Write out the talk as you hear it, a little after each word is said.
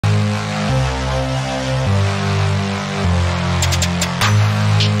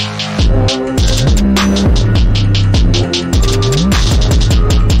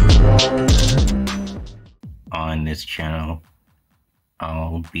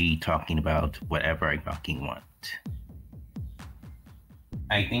I'll be talking about whatever I fucking want.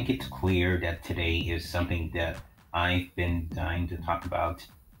 I think it's clear that today is something that I've been dying to talk about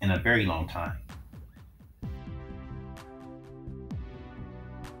in a very long time.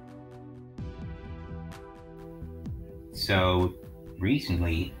 So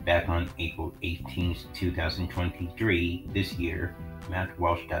recently, back on April 18th, 2023, this year, Matt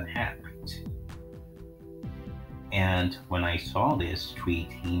Walsh got hacked. And when I saw this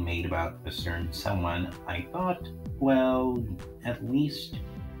tweet he made about a certain someone, I thought, well, at least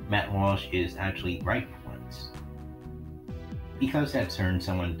Matt Walsh is actually right for once. Because that certain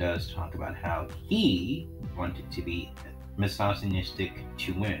someone does talk about how he wanted to be misogynistic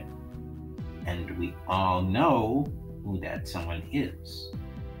to women. And we all know who that someone is.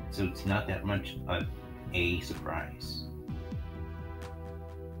 So it's not that much of a surprise.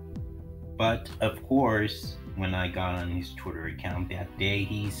 But of course, when I got on his Twitter account that day,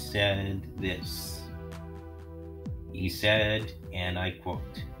 he said this. He said, and I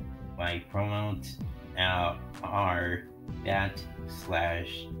quote, "My pronouns now are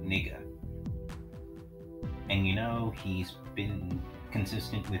that/nigga." And you know, he's been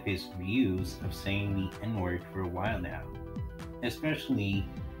consistent with his views of saying the N-word for a while now, especially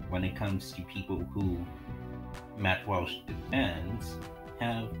when it comes to people who Matt Walsh defends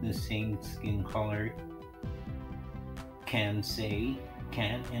have the same skin color, can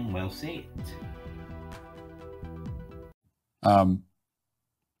and will say it. And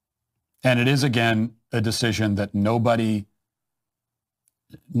it is, again, a decision that no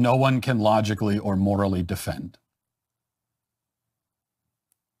one can logically or morally defend.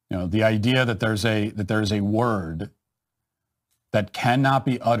 You know, the idea that there's a word that cannot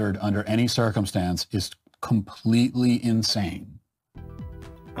be uttered under any circumstance is completely insane.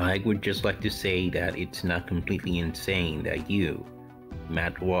 I would just like to say that it's not completely insane that you,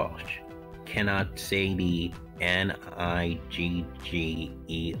 Matt Walsh, cannot say the N-I-G-G-E-R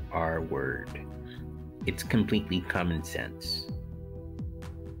word. It's completely common sense.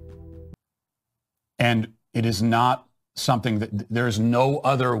 And it is not something that there is no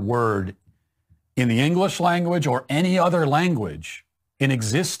other word in the English language or any other language in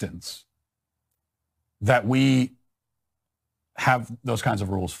existence that we have those kinds of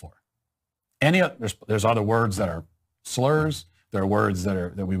rules for. There's other words that are slurs. There are words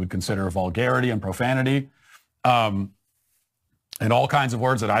that we would consider vulgarity and profanity, and all kinds of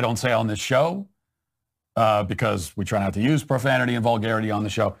words that I don't say on this show because we try not to use profanity and vulgarity on the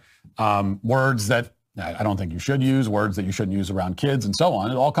show. Words that I don't think you should use, words that you shouldn't use around kids, and so on.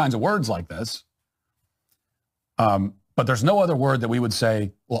 And all kinds of words like this. But there's no other word that we would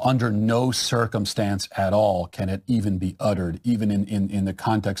say, well, under no circumstance at all can it even be uttered, even in the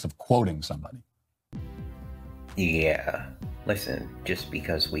context of quoting somebody. Yeah. Listen, just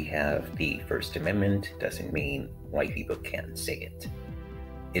because we have the First Amendment doesn't mean white people can't say it.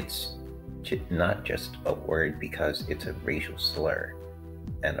 It's not just a word because it's a racial slur.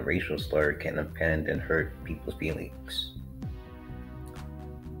 And a racial slur can offend and hurt people's feelings.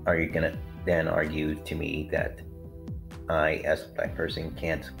 Are you gonna then argue to me that I, as a black person,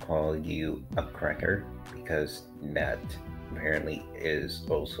 can't call you a cracker because that apparently is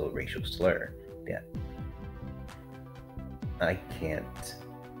also a racial slur that I can't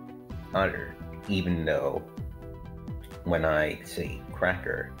utter, even though when I say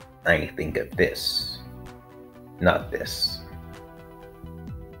cracker, I think of this, not this.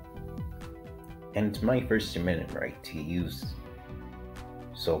 And it's my First Amendment right to use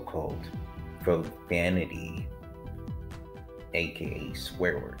so-called profanity, aka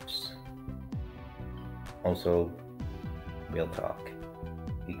swear words. Also, real talk.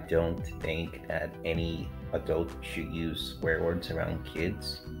 We don't think that any adult should use swear words around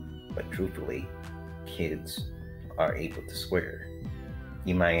kids, but truthfully, kids are able to swear.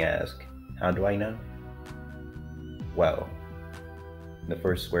 You might ask, how do I know? Well, the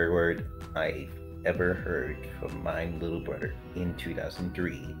first swear word I've ever heard from my little brother in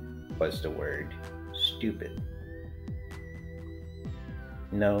 2003 was the word stupid.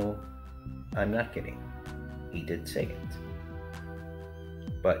 No, I'm not kidding. He did say it.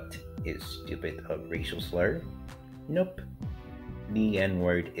 But is stupid a racial slur? Nope. The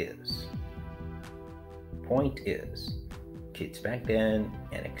N-word is. Point is, kids back then,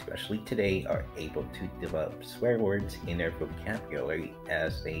 and especially today, are able to develop swear words in their vocabulary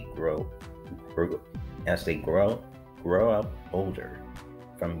as they grow up older,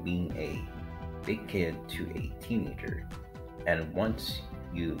 from being a big kid to a teenager. And once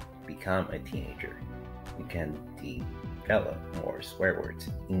you become a teenager, you can develop more swear words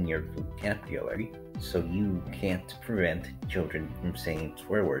in your vocabulary, so you can't prevent children from saying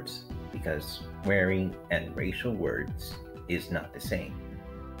swear words, because swearing and racial words is not the same.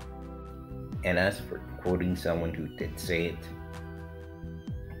 And as for quoting someone who did say it,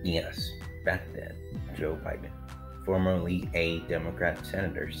 yes, back then, Joe Biden, formerly a Democrat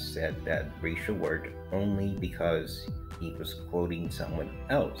senator, said that racial word only because he was quoting someone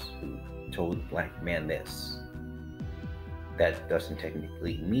else who told black man this. That doesn't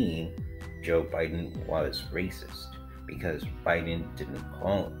technically mean Joe Biden was racist, because Biden didn't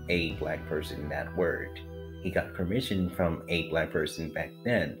call a black person that word. He got permission from a black person back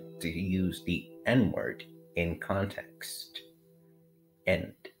then to use the N-word in context.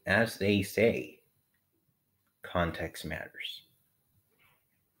 And as they say, context matters.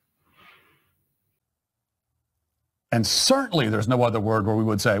 And certainly there's no other word where we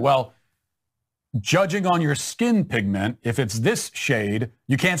would say, well, judging on your skin pigment, if it's this shade,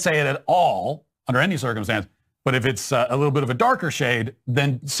 you can't say it at all under any circumstance. But if it's a little bit of a darker shade,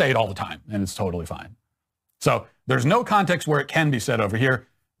 then say it all the time, and it's totally fine. So there's no context where it can be said over here.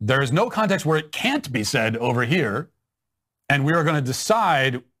 There's no context where it can't be said over here. And we are going to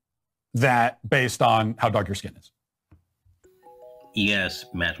decide that based on how dark your skin is. Yes,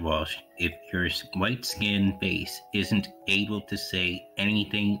 Matt Walsh, if your white-skinned face isn't able to say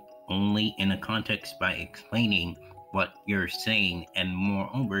anything only in a context by explaining what you're saying, and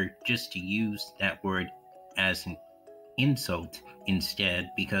moreover, just to use that word as an insult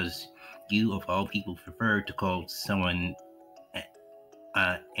instead, because you of all people prefer to call someone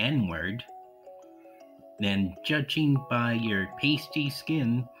N-word, then judging by your pasty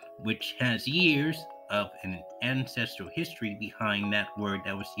skin, which has years of an ancestral history behind that word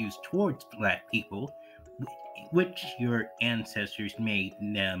that was used towards black people, which your ancestors made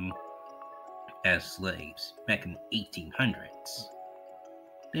them as slaves back in the 1800s,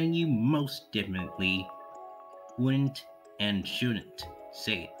 then you most definitely wouldn't and shouldn't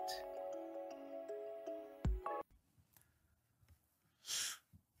say it.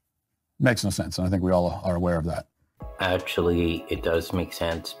 Makes no sense, and I think we all are aware of that. Actually, it does make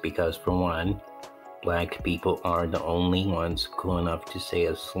sense because, for one, black people are the only ones cool enough to say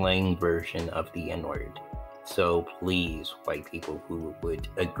a slang version of the N-word. So please, white people who would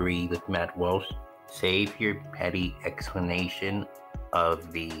agree with Matt Walsh, save your petty explanation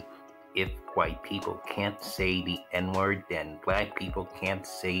of the if white people can't say the N-word, then black people can't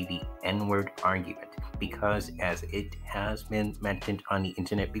say the N-word argument. Because as it has been mentioned on the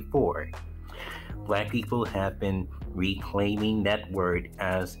internet before, black people have been reclaiming that word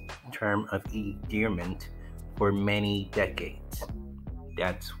as a term of endearment for many decades.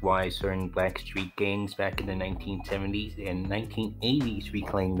 That's why certain black street gangs back in the 1970s and 1980s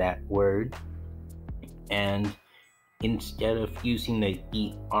reclaimed that word. And instead of using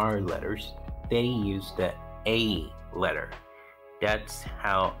the ER letters, they use the A letter. That's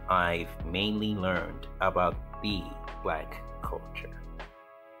how I've mainly learned about the black culture.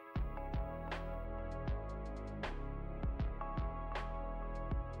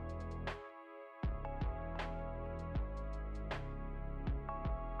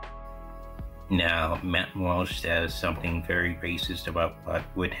 Now, Matt Walsh says something very racist about what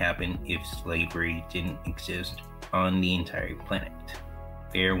would happen if slavery didn't exist on the entire planet.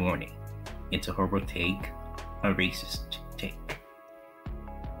 Fair warning, it's a horrible take, a racist take.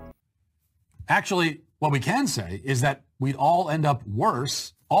 Actually, what we can say is that we'd all end up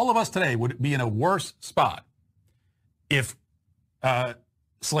worse. All of us today would be in a worse spot if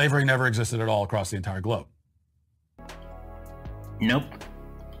slavery never existed at all across the entire globe. Nope.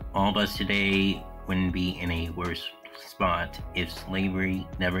 All of us today wouldn't be in a worse spot if slavery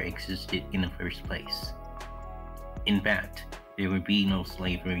never existed in the first place. In fact, there would be no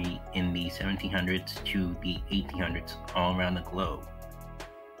slavery in the 1700s to the 1800s all around the globe.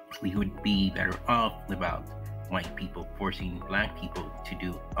 We would be better off without white people forcing black people to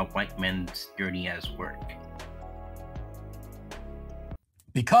do a white man's dirty ass work.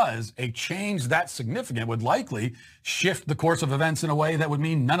 Because a change that significant would likely shift the course of events in a way that would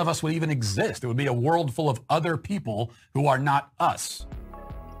mean none of us would even exist. It would be a world full of other people who are not us.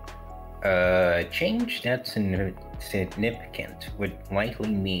 A change that's significant would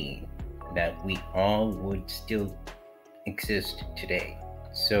likely mean that we all would still exist today.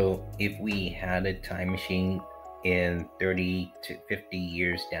 So if we had a time machine in 30 to 50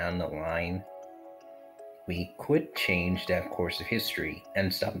 years down the line, we could change that course of history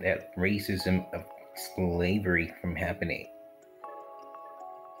and stop that racism of slavery from happening.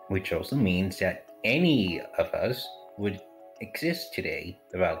 Which also means that any of us would exist today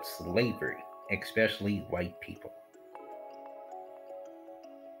without slavery, especially white people.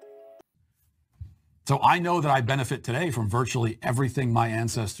 So I know that I benefit today from virtually everything my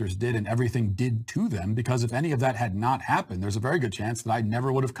ancestors did and everything did to them, because if any of that had not happened, there's a very good chance that I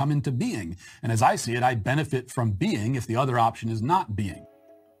never would have come into being. And as I see it, I benefit from being if the other option is not being.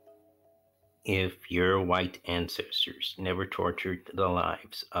 If your white ancestors never tortured the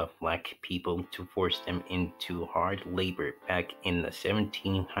lives of black people to force them into hard labor back in the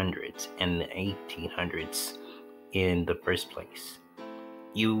 1700s and the 1800s in the first place,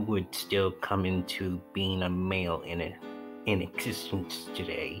 you would still come into being a male in existence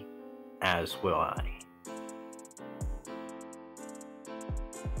today, as will I.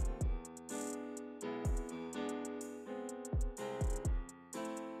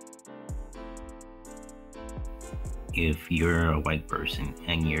 If you're a white person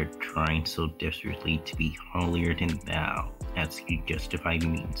and you're trying so desperately to be holier than thou as you justify the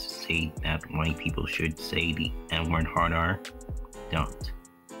means to say that white people should say the N-word hard R, don't.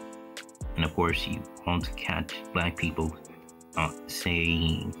 And of course, you won't catch black people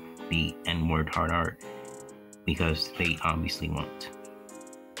saying the N-word hard R because they obviously won't.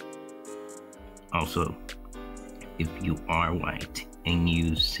 Also, if you are white and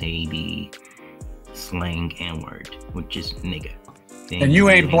you say the slang N-word, which is nigga, then and you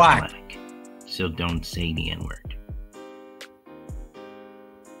ain't black. So don't say the N-word.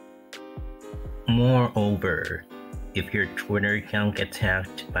 Moreover, if your Twitter account gets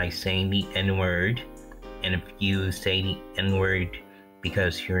hacked by saying the N-word, and if you say the N-word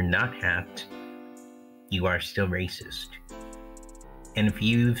because you're not hacked, you are still racist. And if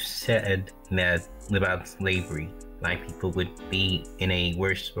you've said that without slavery, black people would be in a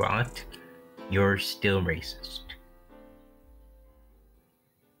worse spot, you're still racist.